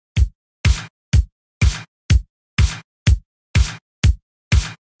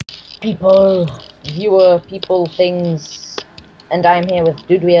people, viewer, people, things, and I'm here with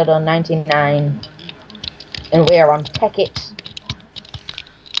Dudeweirdo99, and we are on Tekkit.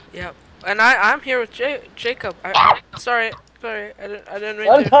 Yep, and I'm here with Jacob. Sorry, I didn't mean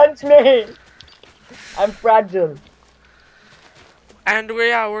Don't to. touch me! I'm fragile. And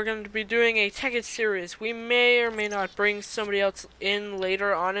we're going to be doing a Tekkit series. We may or may not bring somebody else in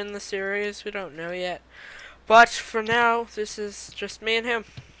later on in the series. We don't know yet. But for now, this is just me and him.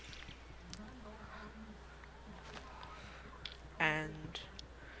 And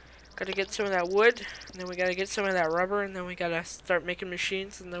gotta get some of that wood, and then we gotta get some of that rubber, and then we gotta start making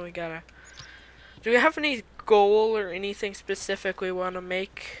machines, and then we gotta... Do we have any goal or anything specific we want to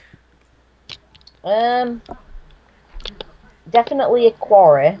make? Definitely a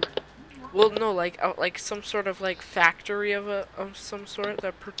quarry. Well, no, like some sort of like factory of some sort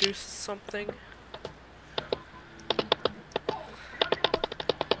that produces something.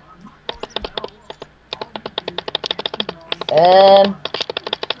 I'm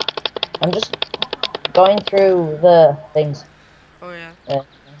just going through the things. Oh yeah.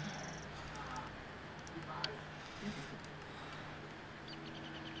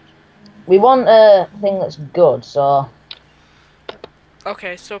 We want a thing that's good, so...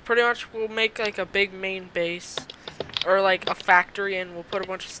 Okay, so pretty much we'll make like a big main base, or like a factory, and we'll put a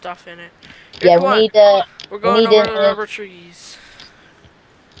bunch of stuff in it. Here, Yeah, we're going over the rubber trees.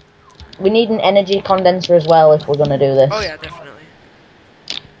 We need an energy condenser as well if we're gonna do this. Oh yeah, definitely.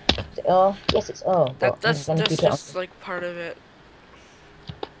 Oh, yes, it's That's just like part of it.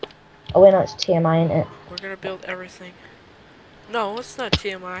 Oh wait, no, it's TMI, isn't it? We're gonna build everything. No, it's not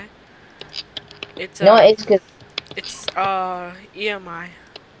TMI. It's no, it's because it's EMI.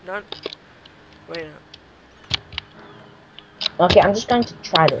 Not. Wait. Okay, I'm just going to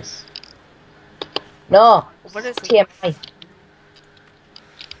try this. No, what is TMI? It?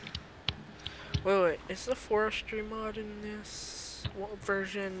 Wait, is the forestry mod in this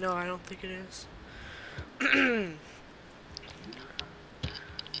version? No, I don't think it is.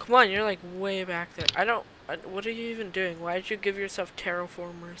 Come on, you're like way back there. What are you even doing? Why did you give yourself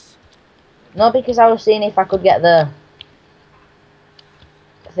terraformers? No, because I was seeing if I could get the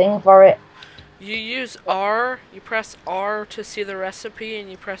thing for it. You use R, you press R to see the recipe,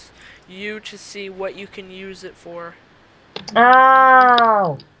 and you press U to see what you can use it for.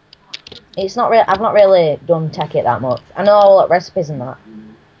 Ow! It's not real. I've not really done Tekkit that much. I know all the recipes and that.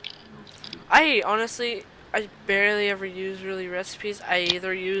 Honestly, I barely ever use really recipes. I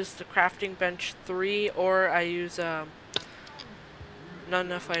either use the crafting bench 3 or I use not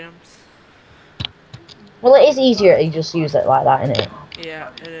enough items. Well, it is easier to just use it like that, isn't it?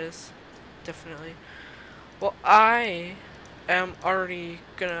 Yeah, it is. Definitely. Well, I am already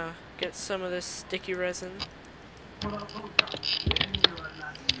gonna get some of this sticky resin.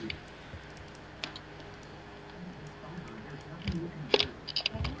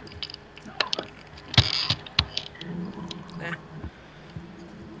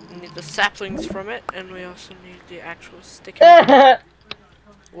 We need the saplings from it, and we also need the actual sticky.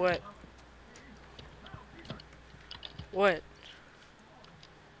 What? What?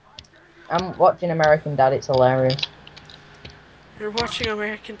 I'm watching American Dad, it's hilarious. You're watching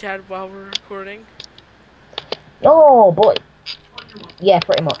American Dad while we're recording? No, but... yeah,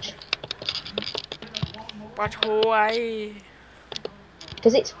 pretty much. But why?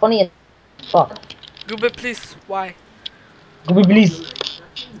 Because it's funny as fuck. Google, please. Why? Google, please.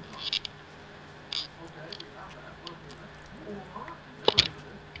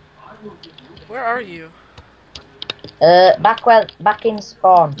 Where are you? Back in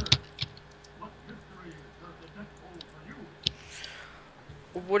spawn.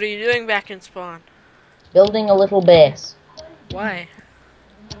 What are you doing back in spawn? Building a little base. Why?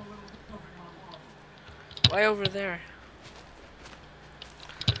 Why over there?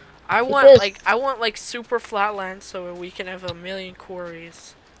 I want like super flat land so we can have 1,000,000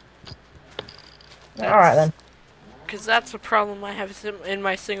 quarries. Alright then. Cause that's a problem I have in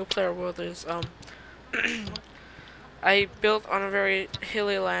my single player world is I built on a very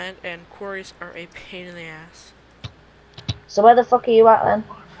hilly land and quarries are a pain in the ass. So where the fuck are you at then?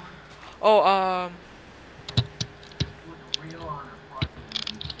 Oh,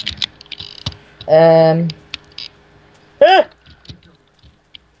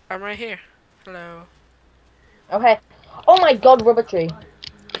 I'm right here. Hello. Okay. Oh my god, rubber tree.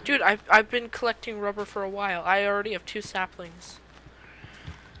 Dude, I've been collecting rubber for a while. I already have 2 saplings.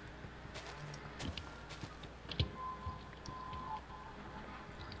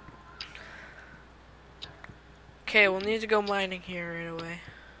 Okay, we'll need to go mining here right away.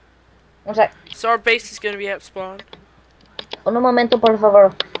 One sec. So our base is gonna be at spawn. Un momento, por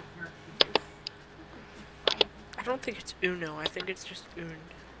favor. don't think it's Uno. I think it's just Un.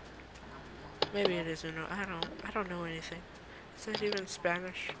 Maybe it is Uno. I don't know anything. Is that even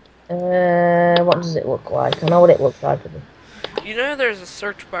Spanish? What does it look like? I know what it looks like. You know there's a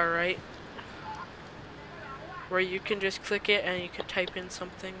search bar, right? Where you can just click it and you can type in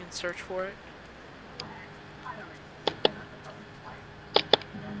something and search for it.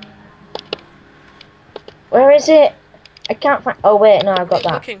 Where is it? I can't find. Oh wait, no, I've got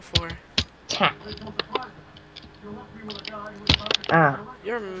that. What are you looking for? Tap. Ah.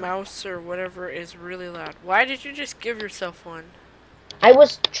 Your mouse or whatever is really loud. Why did you just give yourself one? I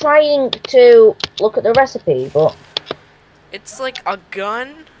was trying to look at the recipe, but It's like a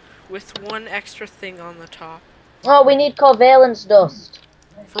gun with one extra thing on the top. oh, we need covalence dust.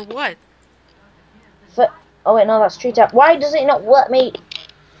 For what? Oh wait, no, that's tree tap. Why does it not let me?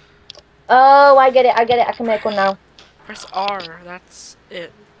 Oh, I get it. I can make one now. Press R. That's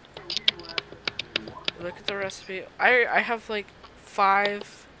it. Look at the recipe. I have like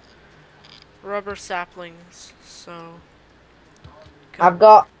 5 rubber saplings, so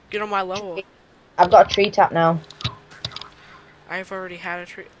get on my level. I've got a tree tap now. I've already had a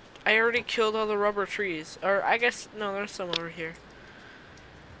tree. I already killed all the rubber trees. Or I guess no, there's some over here.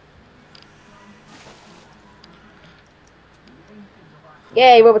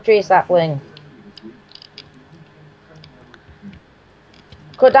 Yay, rubber tree sapling.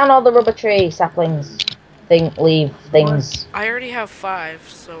 Cut down all the rubber tree saplings. Leave things. I already have 5,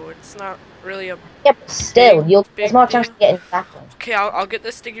 so it's not really a. Yeah, but still, there's more chance of getting saplings. Okay, I'll get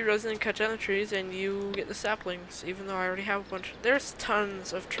the sticky resin and cut down the trees, and you get the saplings. Even though I already have a bunch. There's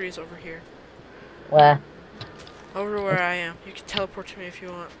tons of trees over here. Where? Over where I am. You can teleport to me if you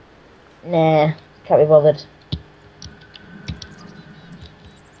want. Nah, can't be bothered.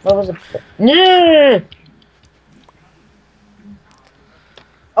 What was it? No!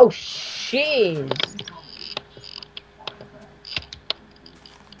 Oh, shiz.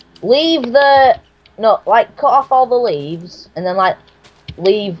 Leave the... No, like, cut off all the leaves, and then, like,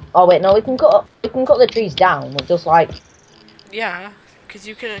 leave... Oh, wait, no, we can cut the trees down, but just, like... Yeah, because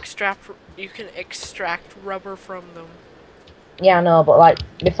you can extract rubber from them. Yeah, I know, but, like,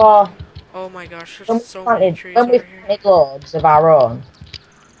 before... Oh my gosh, there's so many trees over here. When we planted loads of our own,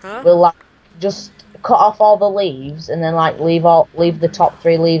 we'll, like, just cut off all the leaves, and then, like, leave the top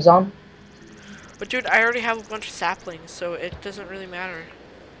 3 leaves on. But, dude, I already have a bunch of saplings, so it doesn't really matter.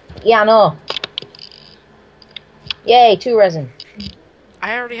 Yeah, I know. Yay, 2 resin.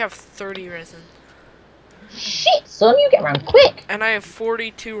 I already have 30 resin. Shit, son, you get around quick. And I have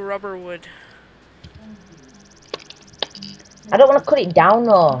 42 rubber wood. I don't want to cut it down,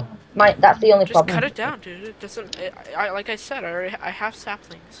 though. That's the only problem. Just cut it down, dude. It doesn't... like I said, I have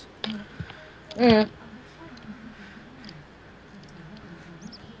saplings. Mm.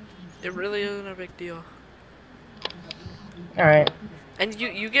 It really isn't a big deal. Alright. And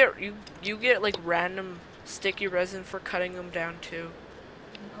you get like random sticky resin for cutting them down too.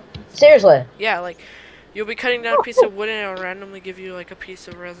 Seriously? Yeah, like you'll be cutting down a piece of wood and it'll randomly give you like a piece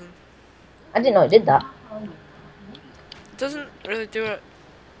of resin. I didn't know it did that. It doesn't really do it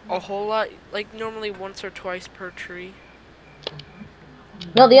a whole lot. Like normally once or twice per tree.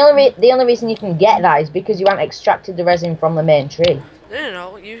 No, the only reason you can get that is because you haven't extracted the resin from the main tree.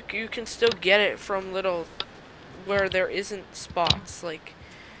 No, you can still get it from little where there isn't spots. Like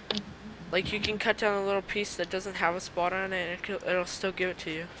you can cut down a little piece that doesn't have a spot on it, and it'll still give it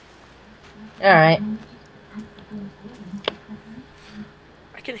to you. All right.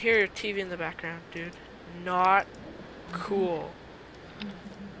 I can hear your TV in the background, dude. Not cool.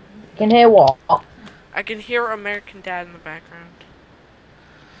 Can hear what? I can hear American Dad in the background.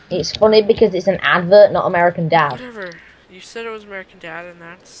 It's funny because it's an advert, not American Dad. Whatever. You said it was American Dad, and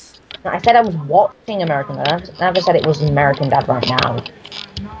that's... No, I said I was watching American Dad. I never said it was American Dad right now.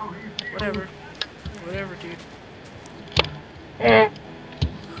 Whatever. Whatever, dude. I'm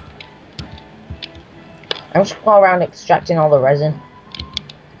just going around extracting all the resin.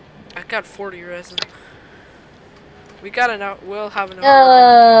 I got 40 resin. We got enough. We'll have enough.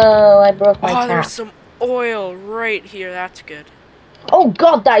 Oh, I broke my tap. There's some oil right here. That's good. Oh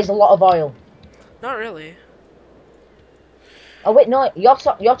god, that is a lot of oil. Not really. Oh wait, no, you're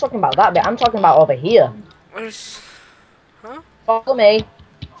talking about that bit. I'm talking about over here. Huh? Follow me.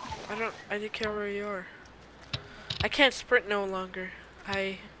 I didn't care where you are. I can't sprint no longer.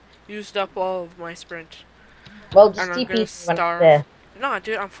 I used up all of my sprint. Well, just and I'm TP gonna when starve. there. No,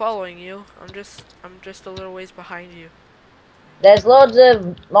 dude, I'm following you. I'm just a little ways behind you. There's loads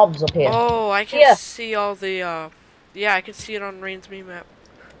of mobs up here. Oh, I can see all the yeah, I can see it on Rain's meme map.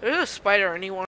 There's a spider and he wants